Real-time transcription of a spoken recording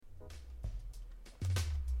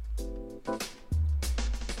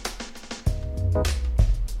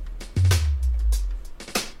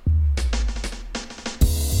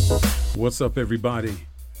What's up, everybody?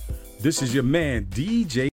 This is your man,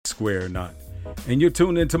 DJ Square Knot, and you're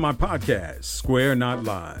tuned into my podcast, Square Knot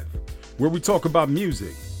Live, where we talk about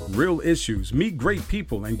music, real issues, meet great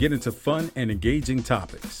people, and get into fun and engaging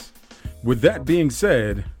topics. With that being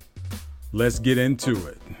said, let's get into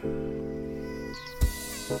it.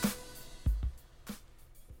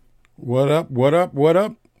 What up, what up, what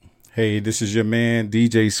up? Hey, this is your man,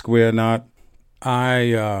 DJ Square Knot.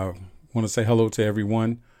 I want to say hello to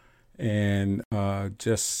everyone. And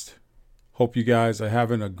just hope you guys are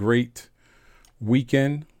having a great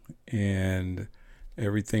weekend and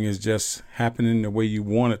everything is just happening the way you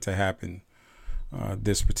want it to happen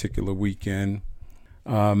this particular weekend.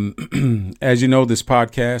 As you know, this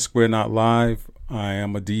podcast, Square Knot Live, I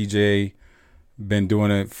am a DJ, been doing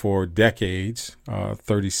it for decades,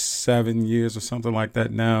 37 years or something like that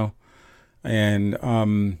now. And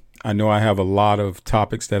I know I have a lot of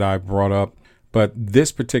topics that I brought up. But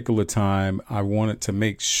this particular time, I wanted to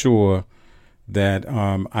make sure that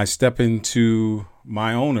I step into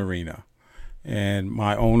my own arena. And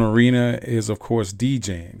my own arena is, of course,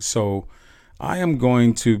 DJing. So I am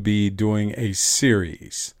going to be doing a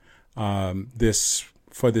series.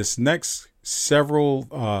 For this next several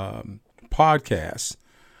podcasts,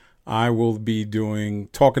 I will be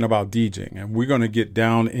talking about DJing. And we're going to get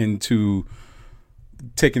down into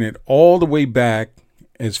taking it all the way back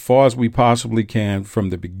as far as we possibly can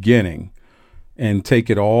from the beginning and take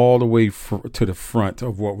it all the way to the front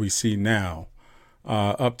of what we see now,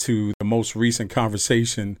 up to the most recent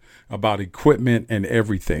conversation about equipment and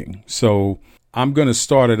everything. So I'm going to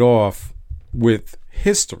start it off with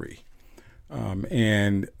history.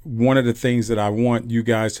 And one of the things that I want you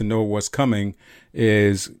guys to know what's coming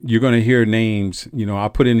is you're going to hear names. You know, I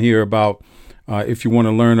put in here about if you want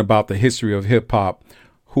to learn about the history of hip hop.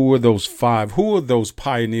 Who are those five? Who are those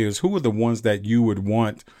pioneers? Who are the ones that you would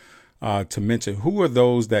want to mention? Who are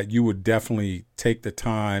those that you would definitely take the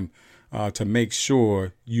time to make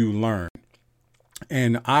sure you learn?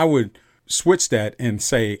 And I would switch that and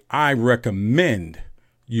say, I recommend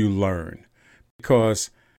you learn, because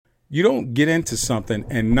you don't get into something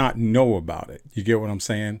and not know about it. You get what I'm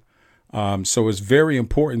saying? So it's very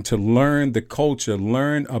important to learn the culture,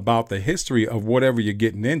 learn about the history of whatever you're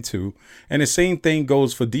getting into. And the same thing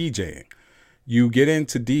goes for DJing. You get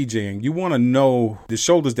into DJing, you want to know the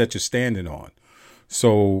shoulders that you're standing on.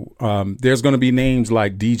 So there's going to be names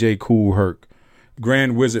like DJ Kool Herc,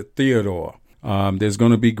 Grand Wizard Theodore. There's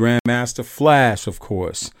going to be Grandmaster Flash, of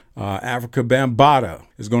course. Africa Bambaataa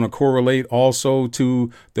is going to correlate also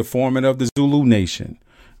to the forming of the Zulu Nation.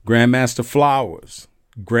 Grandmaster Flowers.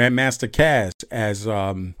 Grandmaster Cash, as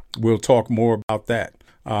we'll talk more about that.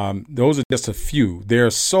 Those are just a few. There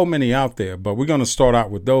are so many out there, but we're going to start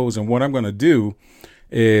out with those. And what I'm going to do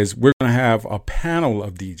is we're going to have a panel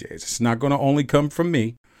of DJs. It's not going to only come from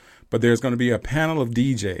me, but there's going to be a panel of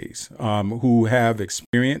DJs who have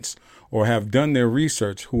experience or have done their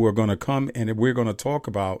research, who are going to come, and we're going to talk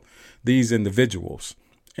about these individuals.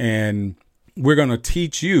 And we're going to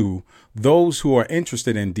teach you, those who are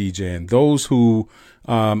interested in DJing, those who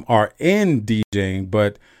are in DJing,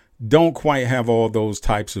 but don't quite have all those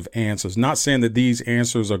types of answers. Not saying that these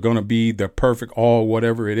answers are going to be the perfect all,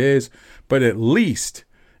 whatever it is, but at least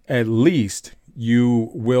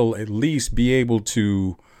you will at least be able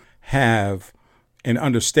to have an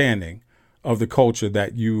understanding of the culture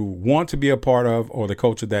that you want to be a part of, or the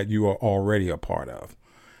culture that you are already a part of,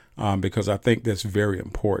 because I think that's very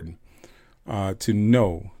important to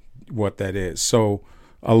know what that is. So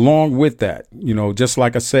along with that, you know, just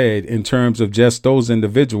like I said, in terms of just those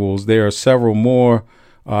individuals, there are several more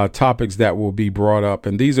topics that will be brought up.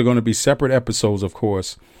 And these are going to be separate episodes, of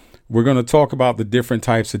course. We're going to talk about the different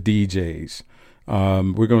types of DJs.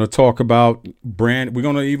 We're going to talk about brand. We're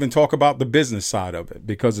going to even talk about the business side of it,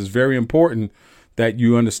 because it's very important that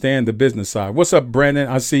you understand the business side. What's up, Brandon?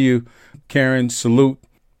 I see you. Karen, salute.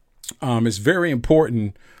 It's very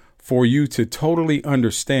important for you to totally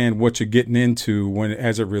understand what you're getting into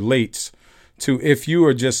as it relates to if you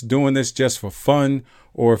are just doing this just for fun,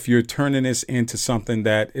 or if you're turning this into something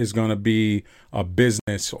that is going to be a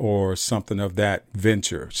business or something of that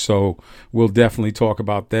venture. So we'll definitely talk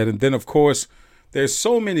about that. And then, of course, there's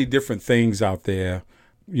so many different things out there,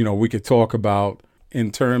 you know, we could talk about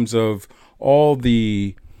in terms of all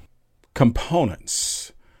the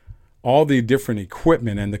components, all the different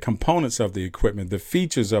equipment and the components of the equipment, the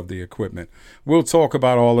features of the equipment. We'll talk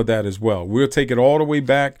about all of that as well. We'll take it all the way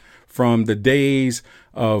back from the days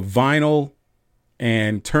of vinyl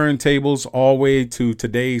and turntables all the way to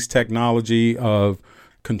today's technology of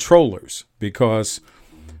controllers, because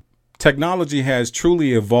technology has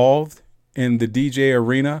truly evolved in the DJ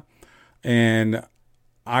arena. And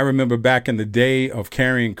I remember back in the day of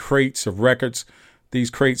carrying crates of records. These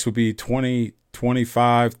crates would be 20,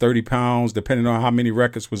 25, 30 pounds, depending on how many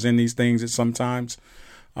records was in these things at sometimes.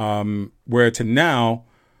 Where to now,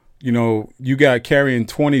 you got carrying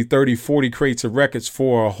 20, 30, 40 crates of records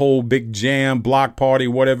for a whole big jam, block party,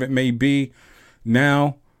 whatever it may be.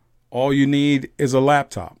 Now, all you need is a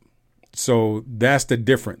laptop. So that's the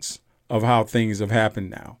difference of how things have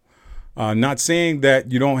happened now. Not saying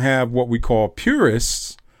that you don't have what we call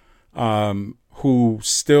purists who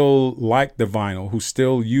still like the vinyl, who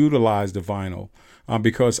still utilize the vinyl,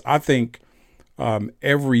 because I think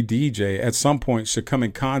every DJ at some point should come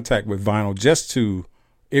in contact with vinyl just to,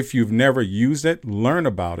 if you've never used it, learn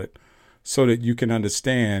about it so that you can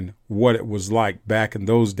understand what it was like back in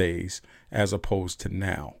those days as opposed to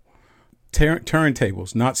now.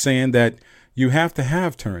 Turntables, not saying that you have to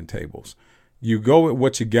have turntables. You go with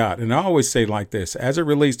what you got. And I always say like this, as it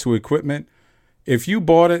relates to equipment, if you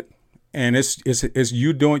bought it and it's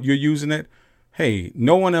you're using it, hey,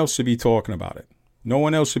 no one else should be talking about it. No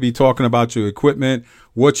one else should be talking about your equipment,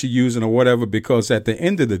 what you're using or whatever, because at the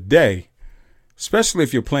end of the day, especially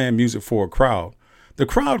if you're playing music for a crowd, the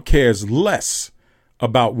crowd cares less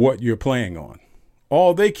about what you're playing on.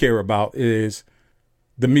 All they care about is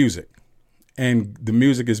the music. And the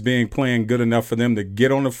music is playing good enough for them to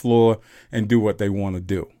get on the floor and do what they want to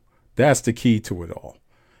do. That's the key to it all.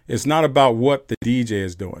 It's not about what the DJ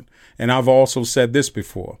is doing. And I've also said this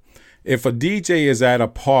before. If a DJ is at a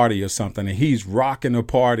party or something and he's rocking the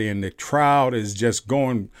party and the crowd is just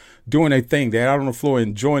doing their thing, they're out on the floor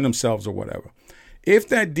enjoying themselves or whatever. If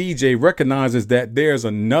that DJ recognizes that there's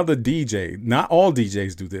another DJ, not all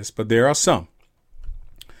DJs do this, but there are some.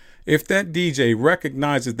 If that DJ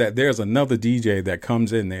recognizes that there's another DJ that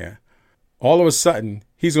comes in there, all of a sudden,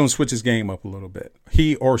 he's going to switch his game up a little bit.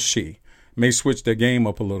 He or she may switch their game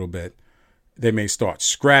up a little bit. They may start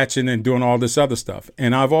scratching and doing all this other stuff.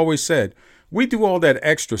 And I've always said, we do all that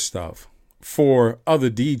extra stuff for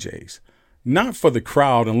other DJs, not for the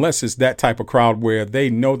crowd, unless it's that type of crowd where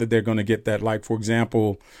they know that they're going to get that. Like, for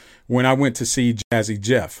example, when I went to see Jazzy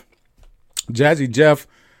Jeff,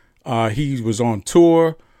 he was on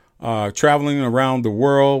tour, traveling around the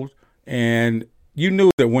world. And you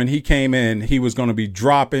knew that when he came in, he was going to be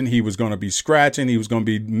dropping, he was going to be scratching, he was going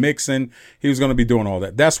to be mixing, he was going to be doing all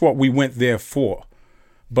that. That's what we went there for.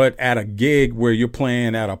 But at a gig where you're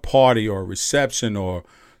playing at a party or a reception or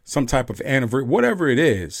some type of anniversary, whatever it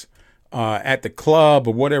is, at the club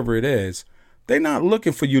or whatever it is, they're not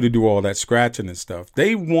looking for you to do all that scratching and stuff.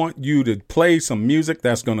 They want you to play some music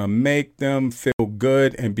that's going to make them feel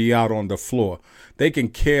good and be out on the floor. They can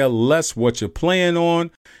care less what you're playing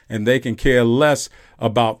on, and they can care less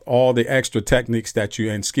about all the extra techniques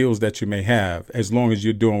and skills that you may have, as long as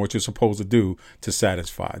you're doing what you're supposed to do to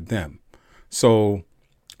satisfy them. So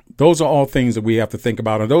those are all things that we have to think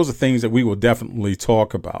about, and those are things that we will definitely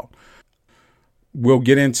talk about. We'll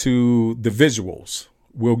get into the visuals.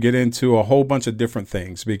 We'll get into a whole bunch of different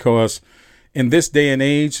things, because in this day and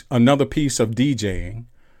age, another piece of DJing,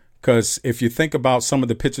 because if you think about some of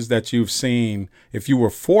the pictures that you've seen, if you were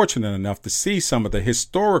fortunate enough to see some of the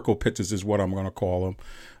historical pictures, is what I'm going to call them,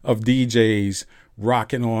 of DJs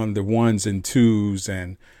rocking on the ones and twos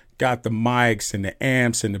and got the mics and the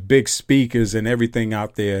amps and the big speakers and everything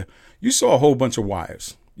out there, you saw a whole bunch of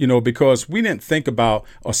wires. Because we didn't think about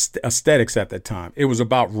aesthetics at that time. It was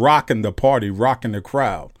about rocking the party, rocking the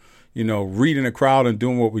crowd, reading the crowd and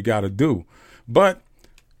doing what we got to do. But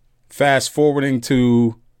fast forwarding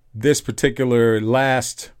to this particular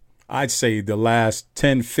I'd say the last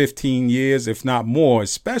 10, 15 years, if not more,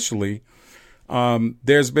 especially,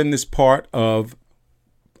 there's been this part of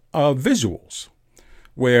visuals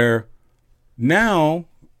where now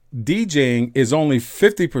DJing is only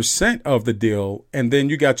 50% of the deal, and then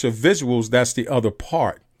you got your visuals, that's the other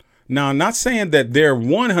part. Now, I'm not saying that they're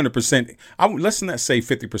 100%. Let's not say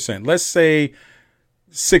 50%. Let's say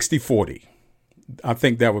 60-40. I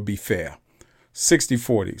think that would be fair.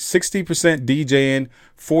 60-40. 60% DJing,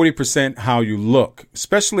 40% how you look,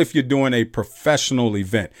 especially if you're doing a professional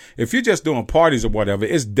event. If you're just doing parties or whatever,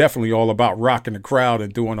 it's definitely all about rocking the crowd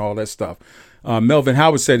and doing all that stuff. Melvin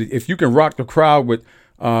Howard said, if you can rock the crowd with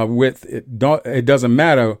it doesn't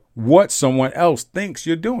matter what someone else thinks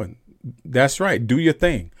you're doing. That's right. Do your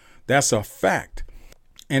thing. That's a fact.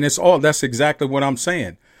 And that's exactly what I'm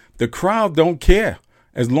saying. The crowd don't care.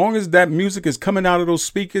 As long as that music is coming out of those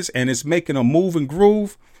speakers and it's making a move and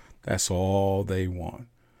groove, that's all they want.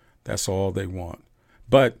 That's all they want.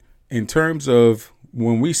 But in terms of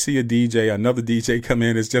when we see a DJ, another DJ come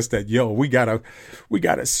in, it's just that, yo, we gotta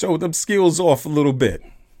show them skills off a little bit.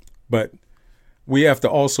 But we have to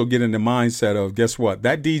also get in the mindset of, guess what?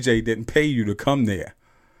 That DJ didn't pay you to come there.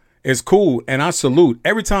 It's cool. And I salute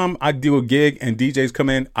every time I do a gig and DJs come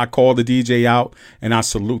in, I call the DJ out and I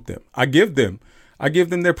salute them. I give them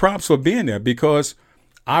their props for being there, because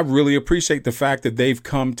I really appreciate the fact that they've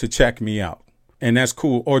come to check me out. And that's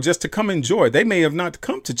cool. Or just to come enjoy. They may have not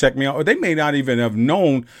come to check me out, or they may not even have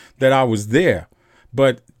known that I was there.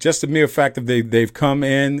 But just the mere fact that they've come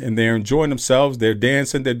in and they're enjoying themselves, they're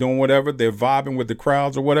dancing, they're doing whatever, they're vibing with the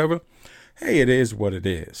crowds or whatever. Hey, it is what it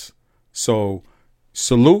is. So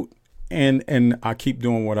salute, and I keep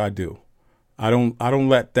doing what I do. I don't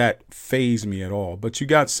let that phase me at all. But you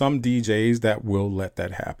got some DJs that will let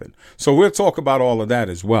that happen. So we'll talk about all of that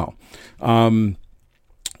as well.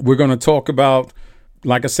 We're going to talk about,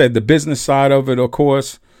 like I said, the business side of it, of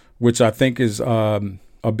course, which I think is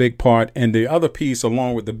a big part. And the other piece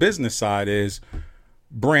along with the business side is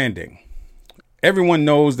branding. Everyone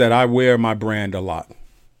knows that I wear my brand a lot.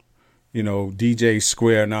 You know, DJ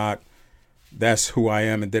Square Knot, that's who I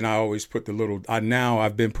am. And then I always put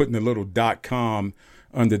I've been putting the little .com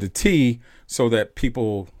under the T so that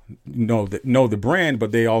people know the brand,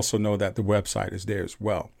 but they also know that the website is there as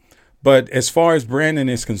well. But as far as branding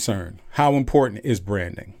is concerned, how important is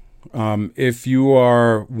branding? If you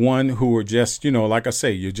are one who are just, like I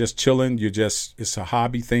say, you're just chilling, it's a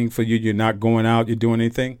hobby thing for you. You're not going out, you're doing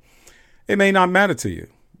anything. It may not matter to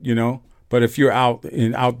you, but if you're out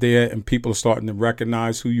there and people are starting to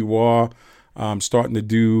recognize who you are, starting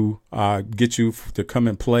to get you to come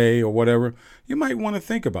and play or whatever, you might want to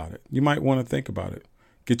think about it.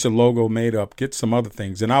 Get your logo made up, get some other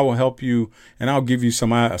things, and I will help you, and I'll give you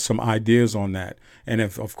some ideas on that. And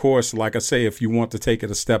if, of course, like I say, if you want to take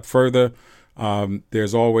it a step further,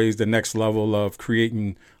 there's always the next level of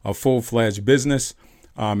creating a full-fledged business.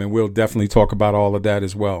 And we'll definitely talk about all of that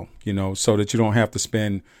as well, so that you don't have to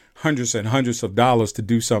spend hundreds and hundreds of dollars to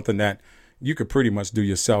do something that you could pretty much do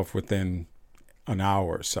yourself within an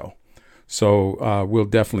hour or so. So we'll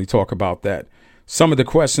definitely talk about that. Some of the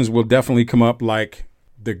questions will definitely come up, like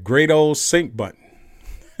the great old sync button.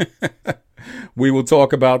 We will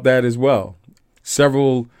talk about that as well.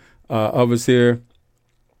 Several of us here.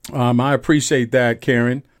 I appreciate that,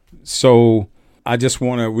 Karen. So we're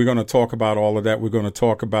going to talk about all of that. We're going to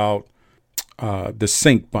talk about the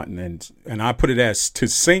sync button. And I put it as to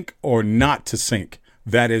sync or not to sync.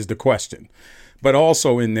 That is the question. But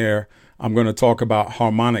also in there, I'm going to talk about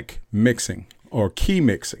harmonic mixing or key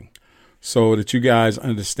mixing, so that you guys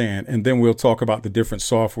understand. And then we'll talk about the different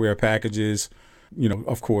software packages,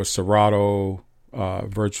 of course, Serato,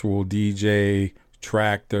 Virtual DJ,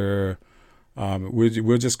 Tractor.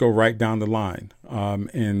 We'll just go right down the line.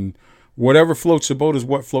 And whatever floats your boat is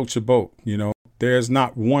what floats your boat. There's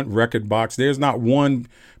not one record box. There's not one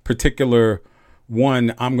particular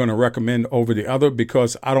one I'm going to recommend over the other,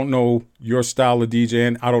 because I don't know your style of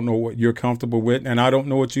DJing. I don't know what you're comfortable with, and I don't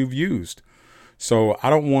know what you've used. So I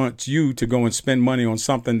don't want you to go and spend money on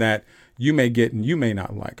something that you may get and you may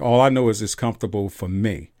not like. All I know is it's comfortable for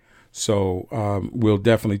me. So we'll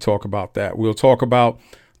definitely talk about that. We'll talk about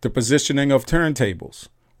the positioning of turntables.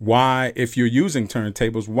 Why, if you're using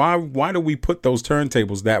turntables, why do we put those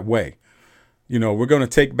turntables that way? We're going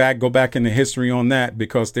to go back into history on that,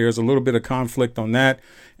 because there's a little bit of conflict on that.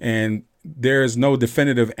 And there is no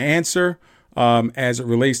definitive answer as it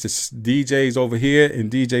relates to DJs over here and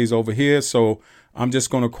DJs over here. So I'm just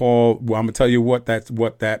going to I'm going to tell you what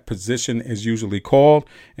that position is usually called,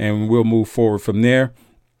 and we'll move forward from there.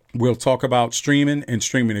 We'll talk about streaming and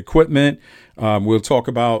streaming equipment. We'll talk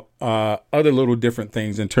about other little different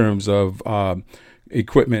things in terms of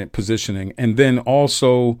equipment positioning. And then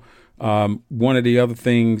also one of the other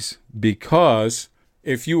things, because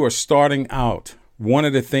if you are starting out, one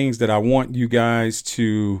of the things that I want you guys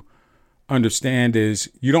to understand is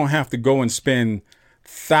you don't have to go and spend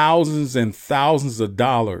thousands and thousands of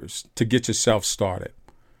dollars to get yourself started.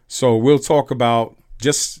 So we'll talk about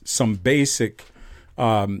just some basic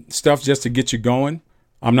stuff just to get you going.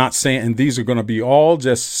 I'm not saying, and these are going to be all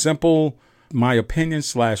just simple, my opinion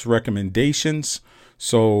 / recommendations.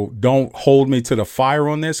 So don't hold me to the fire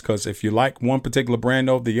on this, because if you like one particular brand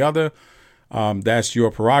over the other, that's your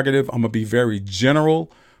prerogative. I'm going to be very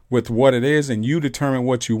general with what it is, and you determine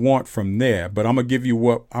what you want from there. But I'm going to give you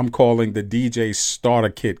what I'm calling the DJ starter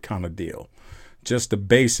kit kind of deal. Just the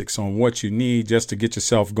basics on what you need just to get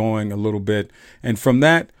yourself going a little bit. And from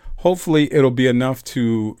that, hopefully it'll be enough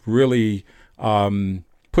to really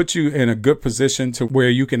put you in a good position to where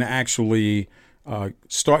you can actually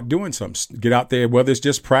start doing something. Get out there, whether it's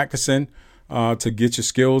just practicing to get your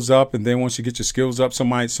skills up. And then once you get your skills up,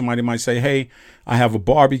 somebody might say, hey, I have a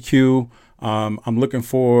barbecue. I'm looking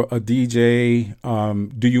for a DJ.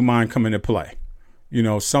 Do you mind coming to play?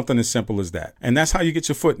 Something as simple as that. And that's how you get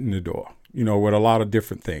your foot in the door, with a lot of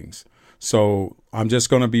different things. So I'm just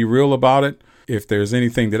going to be real about it. If there's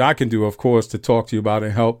anything that I can do, of course, to talk to you about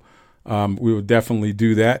and help, we will definitely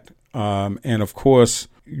do that. And of course,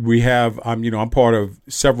 we have, I'm part of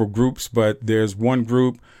several groups, but there's one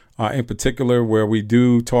group in particular where we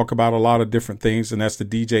do talk about a lot of different things, and that's the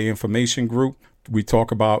DJ Information Group. We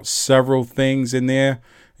talk about several things in there.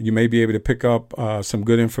 You may be able to pick up some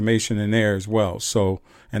good information in there as well. So,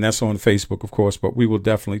 and that's on Facebook, of course, but we will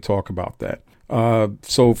definitely talk about that.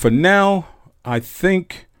 So for now, I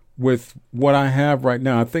think with what I have right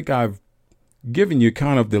now, I think I've given you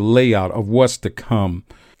kind of the layout of what's to come.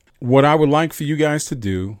 What I would like for you guys to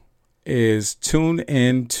do is tune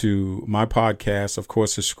into my podcast. Of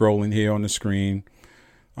course, it's scrolling here on the screen.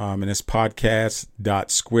 And it's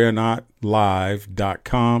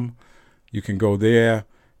podcast.squareknotlive.com. You can go there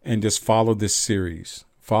and just follow this series.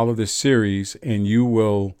 Follow this series and you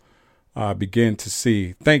will begin to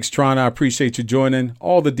see. Thanks, Tron. I appreciate you joining.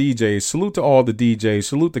 All the DJs. Salute to all the DJs.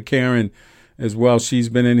 Salute to Karen as well. She's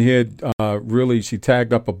been in here. Really, she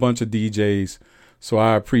tagged up a bunch of DJs. So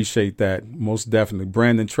I appreciate that. Most definitely.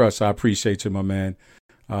 Brandon Truss, I appreciate you, my man.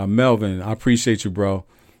 Melvin, I appreciate you, bro.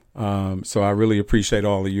 So I really appreciate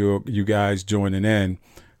all of you guys joining in.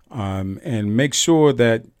 And make sure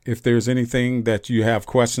that if there's anything that you have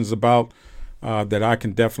questions about, that I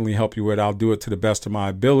can definitely help you with, I'll do it to the best of my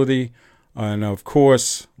ability. And of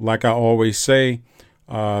course, like I always say,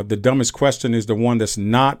 the dumbest question is the one that's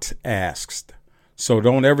not asked. So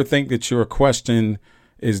don't ever think that your question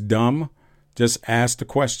is dumb. Just ask the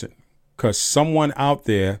question, because someone out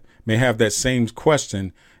there may have that same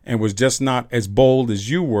question and was just not as bold as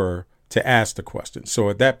you were to ask the question. So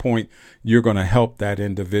at that point, you're going to help that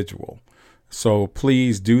individual. So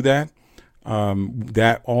please do that.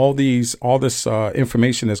 All this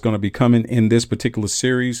information that's going to be coming in this particular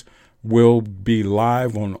series will be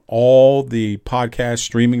live on all the podcast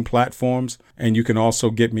streaming platforms. And you can also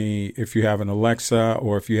get me if you have an Alexa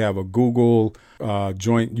or if you have a Google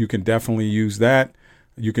joint, you can definitely use that.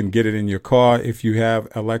 You can get it in your car. If you have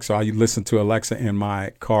Alexa, I listen to Alexa in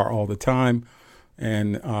my car all the time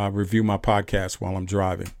and review my podcast while I'm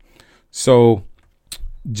driving. So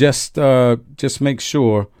just make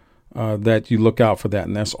sure that you look out for that.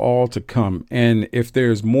 And that's all to come. And if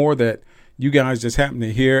there's more that you guys just happen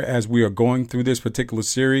to hear as we are going through this particular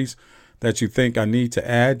series that you think I need to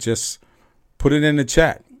add, just put it in the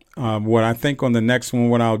chat. What I think on the next one,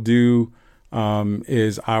 what I'll do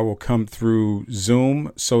is I will come through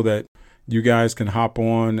Zoom so that you guys can hop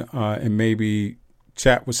on and maybe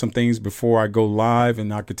chat with some things before I go live,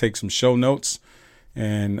 and I could take some show notes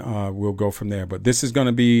and we'll go from there. But this is going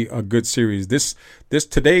to be a good series.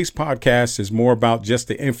 Today's podcast is more about just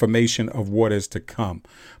the information of what is to come.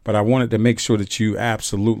 But I wanted to make sure that you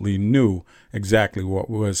absolutely knew exactly what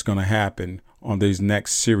was going to happen on these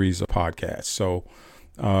next series of podcasts. So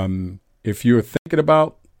if you're thinking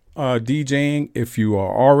about DJing, if you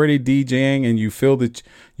are already DJing and you feel that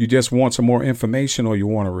you just want some more information or you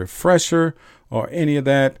want a refresher or any of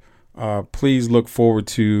that, please look forward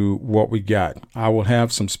to what we got. I will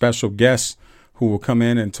have some special guests who will come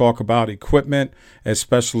in and talk about equipment,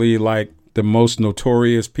 especially like the most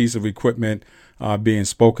notorious piece of equipment being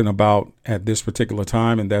spoken about at this particular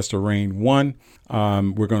time, and that's the Rane 1.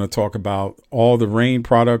 We're going to talk about all the Rane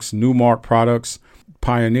products, Newmark products,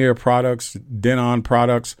 Pioneer products, Denon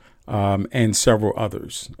products, and several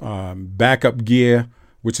others. Backup gear,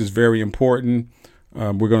 which is very important.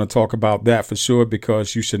 We're going to talk about that for sure,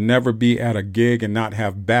 because you should never be at a gig and not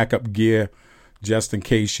have backup gear just in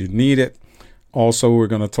case you need it. Also, we're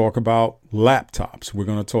going to talk about laptops. We're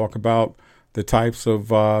going to talk about the types of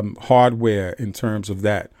hardware in terms of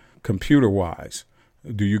that, computer-wise.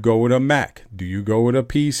 Do you go with a Mac? Do you go with a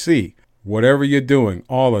PC? Whatever you're doing,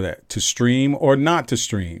 all of that, to stream or not to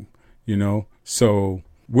stream, So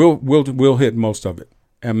we'll hit most of it.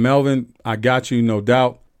 And Melvin, I got you, no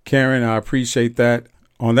doubt. Karen, I appreciate that.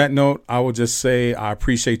 On that note, I will just say I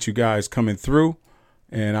appreciate you guys coming through,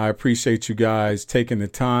 and I appreciate you guys taking the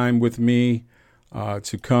time with me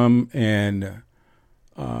to come and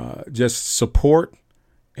just support.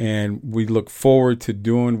 And we look forward to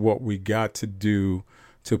doing what we got to do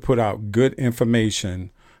to put out good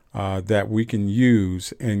information that we can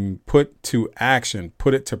use and put to action,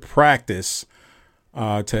 put it to practice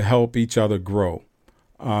to help each other grow.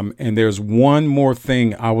 And there's one more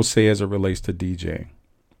thing I will say as it relates to DJing.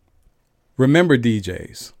 Remember,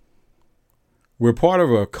 DJs, we're part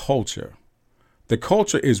of a culture, The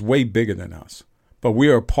culture is way bigger than us, but we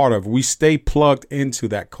are a part of, we stay plugged into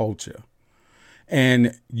that culture.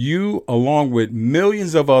 And you, along with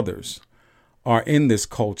millions of others, are in this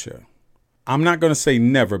culture. I'm not going to say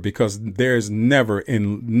never, because there's never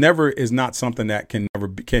is not something that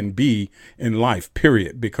can be in life,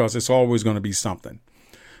 period, because it's always going to be something.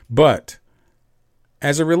 But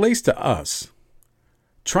as it relates to us,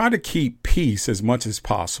 try to keep peace as much as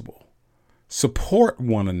possible. Support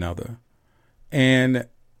one another and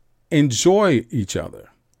enjoy each other.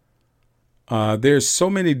 There's so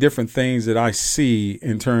many different things that I see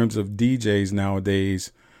in terms of DJs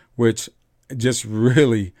nowadays, which just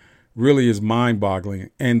really is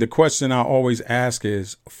mind-boggling. And the question I always ask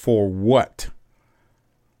is, for what?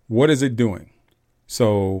 What is it doing?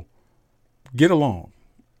 So get along,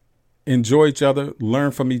 enjoy each other,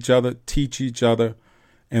 learn from each other, teach each other,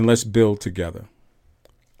 and let's build together.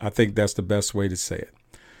 I think that's the best way to say it.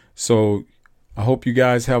 So I hope you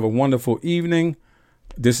guys have a wonderful evening.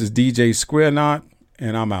 This is DJ Square Knot,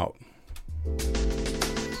 and I'm out.